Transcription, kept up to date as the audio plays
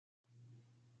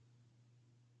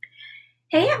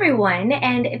Hey everyone,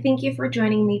 and thank you for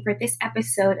joining me for this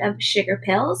episode of Sugar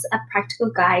Pills, a practical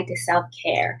guide to self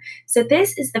care. So,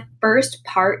 this is the first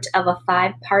part of a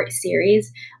five-part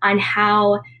series on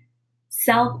how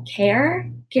self care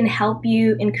can help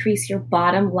you increase your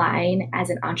bottom line as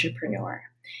an entrepreneur.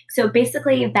 So,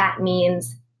 basically, that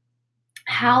means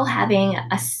how having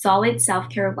a solid self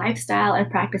care lifestyle and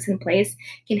practice in place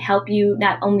can help you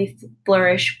not only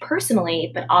flourish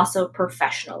personally, but also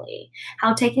professionally.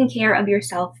 How taking care of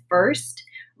yourself first,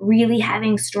 really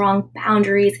having strong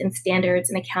boundaries and standards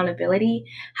and accountability,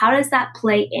 how does that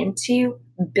play into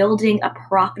building a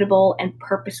profitable and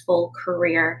purposeful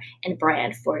career and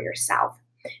brand for yourself?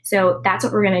 So that's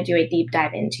what we're going to do a deep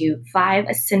dive into 5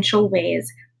 essential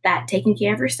ways that taking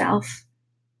care of yourself,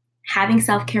 having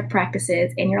self care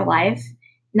practices in your life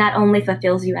not only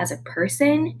fulfills you as a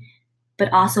person,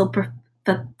 but also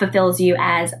fulfills you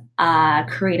as a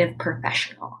creative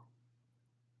professional.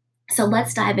 So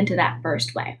let's dive into that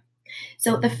first way.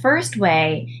 So, the first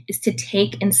way is to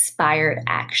take inspired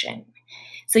action.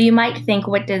 So, you might think,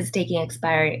 what does taking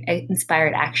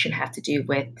inspired action have to do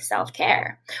with self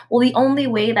care? Well, the only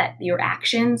way that your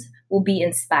actions will be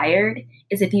inspired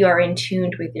is if you are in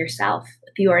tune with yourself,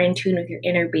 if you are in tune with your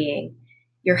inner being,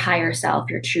 your higher self,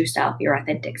 your true self, your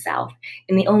authentic self.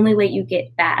 And the only way you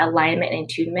get that alignment and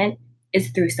attunement is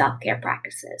through self care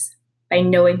practices, by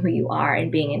knowing who you are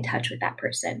and being in touch with that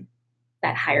person,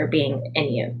 that higher being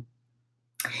in you.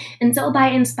 And so, by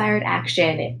inspired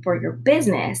action for your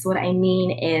business, what I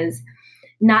mean is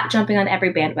not jumping on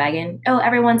every bandwagon. Oh,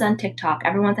 everyone's on TikTok,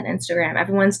 everyone's on Instagram,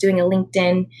 everyone's doing a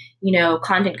LinkedIn,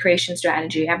 content creation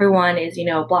strategy. Everyone is,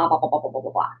 blah, blah, blah, blah, blah,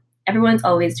 blah, blah. Everyone's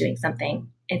always doing something,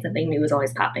 and something new is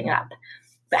always popping up.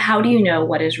 But how do you know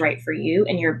what is right for you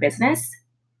and your business?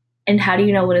 And how do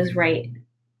you know what is right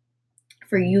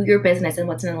for you, your business, and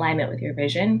what's in alignment with your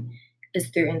vision? Is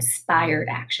through inspired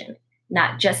action,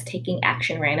 not just taking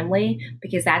action randomly,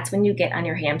 because that's when you get on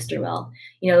your hamster wheel.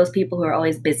 Those people who are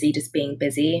always busy, just being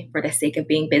busy for the sake of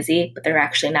being busy, but they're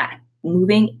actually not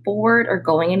moving forward or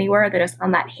going anywhere. They're just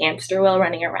on that hamster wheel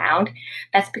running around.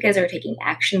 That's because they're taking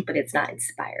action, but it's not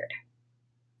inspired.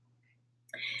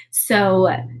 So,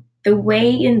 the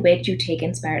way in which you take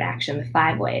inspired action, the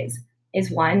 5 ways, is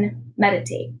 1,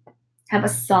 meditate. Have a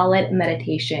solid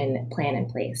meditation plan in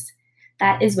place.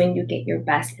 That is when you get your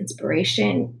best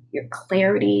inspiration, your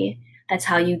clarity. That's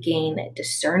how you gain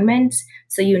discernment.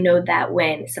 So you know that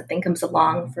when something comes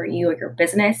along for you or your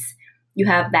business, you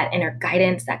have that inner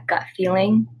guidance, that gut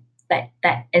feeling,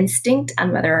 that instinct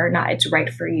on whether or not it's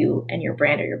right for you and your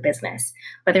brand or your business,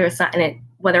 whether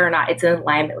or not it's in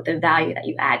alignment with the value that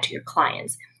you add to your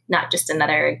clients, not just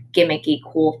another gimmicky,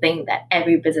 cool thing that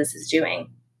every business is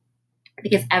doing.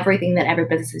 Because everything that every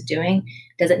business is doing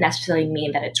doesn't necessarily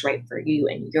mean that it's right for you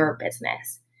and your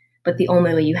business. But the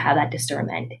only way you have that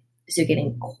discernment is you're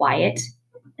getting quiet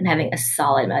and having a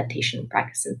solid meditation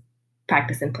practice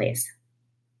in place.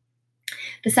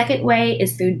 The second way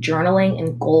is through journaling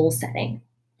and goal setting.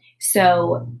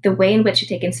 So the way in which you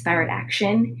take inspired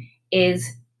action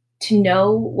is to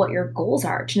know what your goals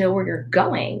are, to know where you're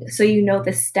going, so you know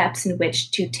the steps in which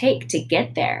to take to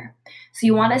get there. So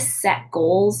you want to set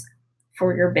goals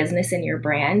for your business and your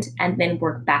brand, and then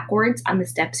work backwards on the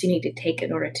steps you need to take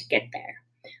in order to get there.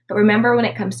 But remember, when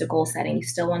it comes to goal setting, you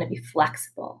still want to be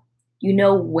flexible. You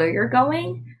know where you're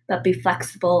going, but be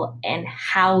flexible in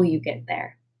how you get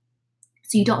there.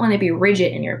 So you don't want to be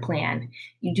rigid in your plan.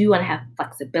 You do want to have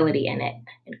flexibility in it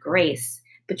and grace,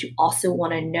 but you also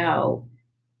want to know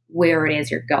where it is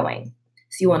you're going.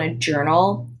 So you want to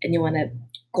journal and you want to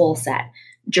goal set.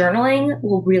 Journaling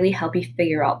will really help you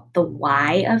figure out the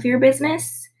why of your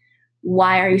business.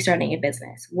 Why are you starting a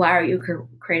business? Why are you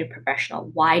a creative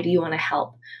professional? Why do you want to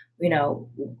help?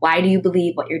 Why do you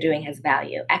believe what you're doing has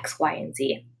value? X, Y, and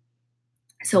Z.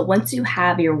 So once you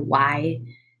have your why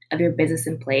of your business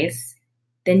in place,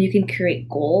 then you can create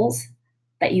goals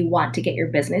that you want to get your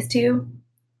business to,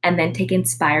 and then take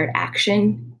inspired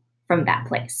action from that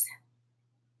place.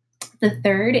 The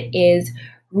third is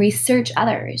research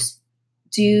others.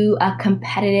 Do a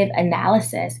competitive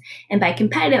analysis. And by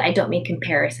competitive, I don't mean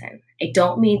comparison. I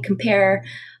don't mean compare,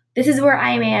 this is where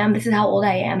I am, this is how old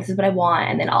I am, this is what I want.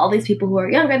 And then all these people who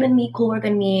are younger than me, cooler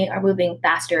than me, are moving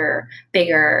faster,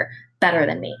 bigger, better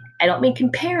than me. I don't mean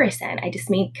comparison. I just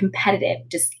mean competitive,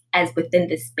 just as within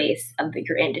the space of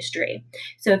your industry.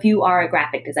 So if you are a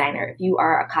graphic designer, if you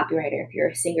are a copywriter, if you're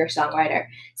a singer-songwriter,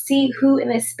 see who in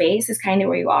this space is kind of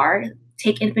where you are.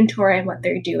 Take inventory of what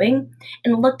they're doing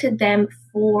and look to them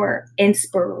for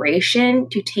inspiration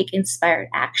to take inspired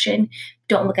action.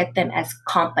 Don't look at them as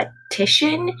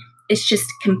competition. It's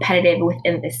just competitive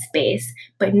within this space,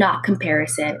 but not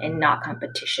comparison and not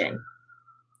competition.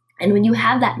 And when you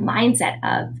have that mindset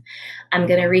of, I'm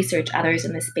going to research others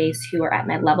in the space who are at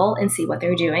my level and see what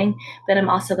they're doing, then I'm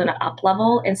also going to up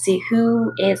level and see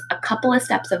who is a couple of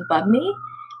steps above me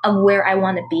of where I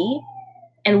want to be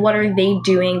and what are they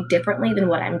doing differently than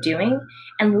what I'm doing,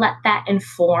 and let that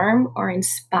inform or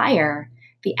inspire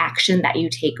the action that you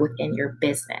take within your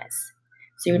business.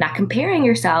 So you're not comparing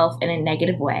yourself in a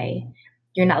negative way.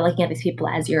 You're not looking at these people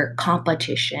as your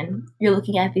competition. You're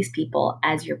looking at these people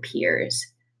as your peers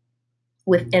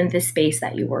within the space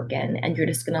that you work in, and you're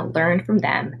just going to learn from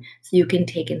them so you can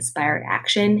take inspired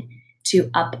action to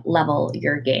up level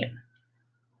your game.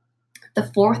 The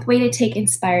fourth way to take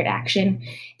inspired action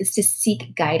is to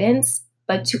seek guidance,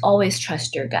 but to always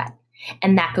trust your gut.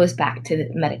 And that goes back to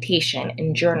meditation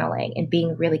and journaling and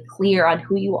being really clear on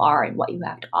who you are and what you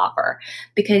have to offer.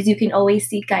 Because you can always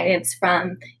seek guidance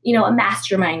from, a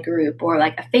mastermind group or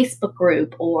like a Facebook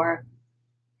group or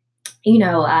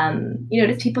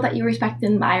just people that you respect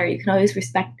and admire. You can always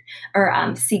respect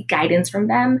or seek guidance from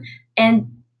them.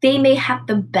 And they may have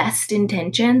the best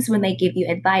intentions when they give you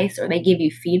advice or they give you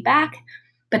feedback,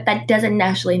 but that doesn't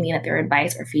necessarily mean that their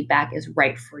advice or feedback is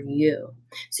right for you.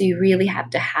 So you really have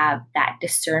to have that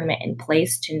discernment in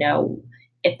place to know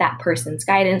if that person's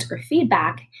guidance or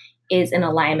feedback is in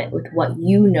alignment with what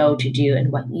you know to do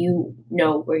and what you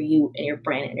know where you and your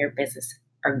brand and your business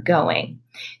are going.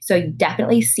 So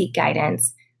definitely seek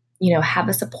guidance, have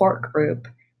a support group,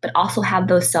 but also have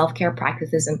those self-care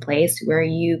practices in place where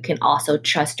you can also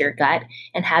trust your gut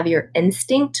and have your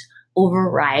instinct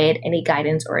override any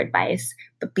guidance or advice,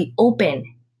 but be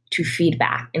open to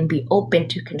feedback and be open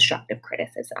to constructive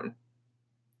criticism.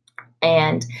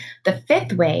 And the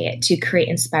fifth way to create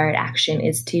inspired action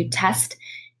is to test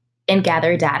and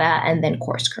gather data and then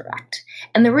course correct.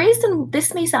 And the reason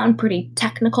this may sound pretty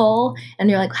technical and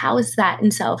you're like, how is that in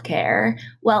self-care?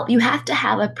 Well, you have to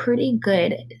have a pretty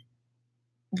good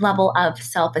level of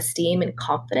self-esteem and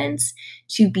confidence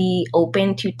to be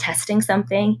open to testing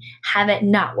something, have it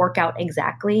not work out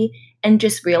exactly, and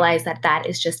just realize that that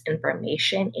is just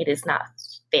information. It is not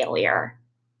failure.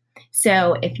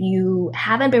 So if you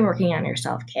haven't been working on your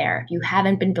self-care, if you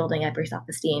haven't been building up your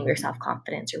self-esteem, your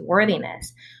self-confidence, your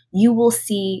worthiness, you will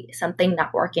see something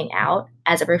not working out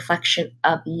as a reflection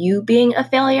of you being a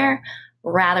failure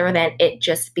rather than it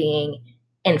just being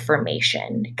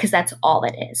information, because that's all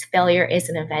it is. Failure is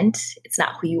an event. It's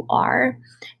not who you are.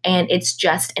 And it's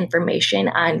just information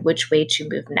on which way to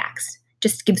move next.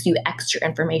 Just gives you extra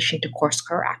information to course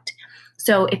correct.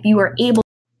 So if you are able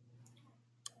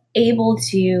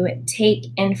to take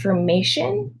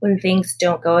information when things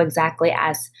don't go exactly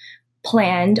as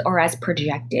planned or as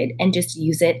projected and just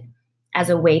use it as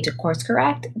a way to course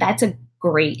correct, that's a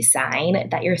great sign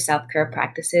that your self-care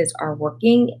practices are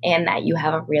working and that you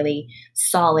have a really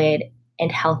solid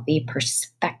and healthy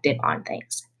perspective on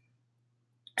things.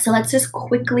 So let's just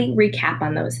quickly recap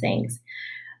on those things.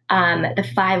 The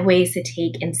 5 ways to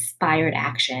take inspired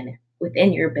action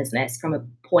within your business from a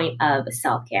point of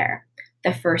self-care.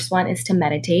 The first one is to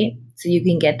meditate, so you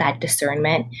can get that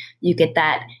discernment, you get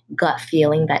that gut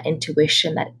feeling, that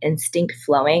intuition, that instinct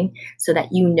flowing, so that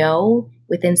you know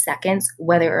within seconds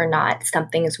whether or not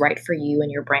something is right for you and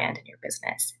your brand and your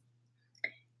business.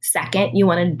 Second, you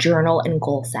want to journal and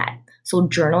goal set. So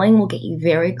journaling will get you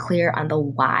very clear on the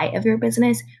why of your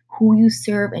business, who you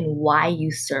serve and why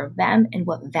you serve them, and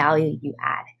what value you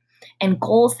add. And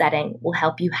goal setting will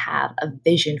help you have a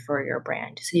vision for your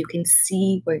brand so you can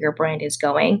see where your brand is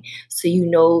going, so you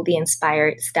know the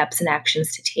inspired steps and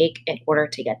actions to take in order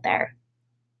to get there.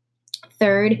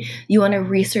 Third, you want to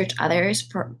research others,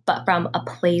 but from a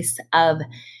place of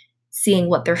seeing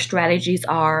what their strategies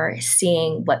are,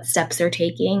 seeing what steps they're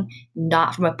taking,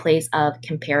 not from a place of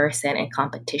comparison and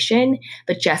competition,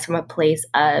 but just from a place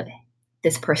of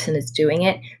this person is doing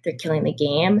it, they're killing the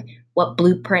game. What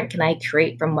blueprint can I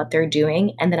create from what they're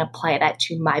doing and then apply that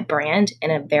to my brand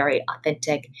in a very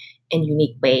authentic and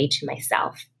unique way to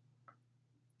myself?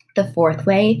 The fourth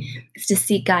way is to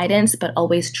seek guidance, but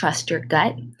always trust your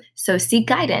gut. So seek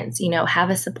guidance, have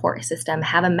a support system,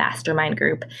 have a mastermind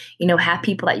group, have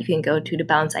people that you can go to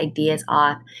bounce ideas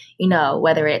off,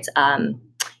 whether it's, an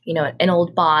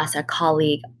old boss, a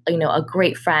colleague, a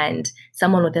great friend,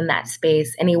 someone within that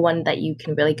space, anyone that you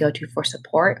can really go to for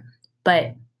support.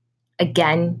 But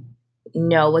again,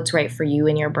 know what's right for you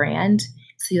and your brand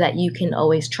so that you can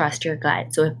always trust your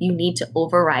gut. So if you need to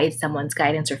override someone's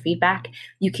guidance or feedback,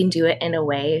 you can do it in a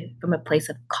way from a place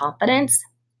of confidence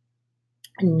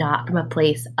and not from a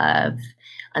place of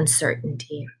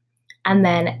uncertainty. And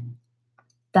then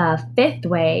The fifth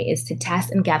way is to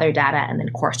test and gather data and then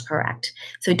course correct.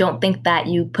 So don't think that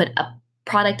you put a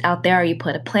product out there, or you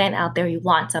put a plan out there, you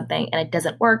launch something and it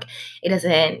doesn't work, it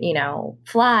doesn't,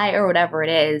 fly or whatever it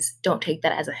is. Don't take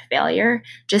that as a failure.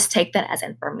 Just take that as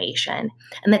information.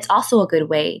 And that's also a good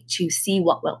way to see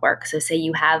what will work. So say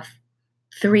you have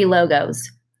 3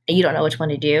 logos and you don't know which one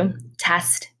to do,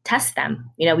 test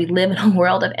them. We live in a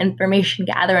world of information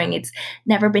gathering. It's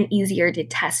never been easier to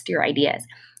test your ideas.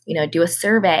 Do a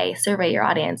survey your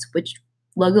audience, which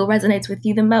logo resonates with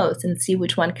you the most, and see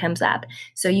which one comes up.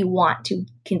 So you want to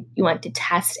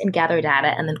test and gather data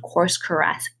and then course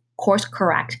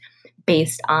correct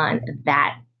based on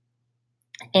that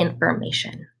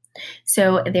information.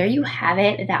 So there you have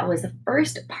it. That was the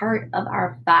first part of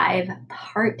our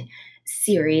 5-part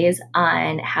series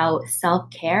on how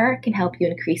self-care can help you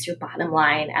increase your bottom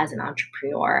line as an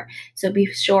entrepreneur. So be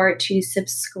sure to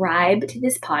subscribe to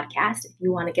this podcast if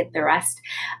you want to get the rest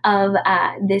of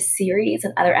this series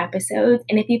and other episodes.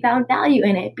 And if you found value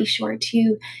in it, be sure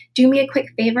to do me a quick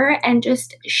favor and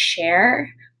just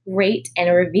share, rate,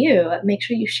 and review. Make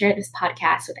sure you share this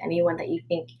podcast with anyone that you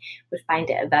think would find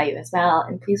it of value as well.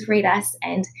 And please rate us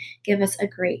and give us a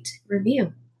great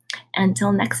review.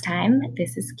 Until next time,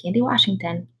 this is Candy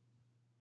Washington.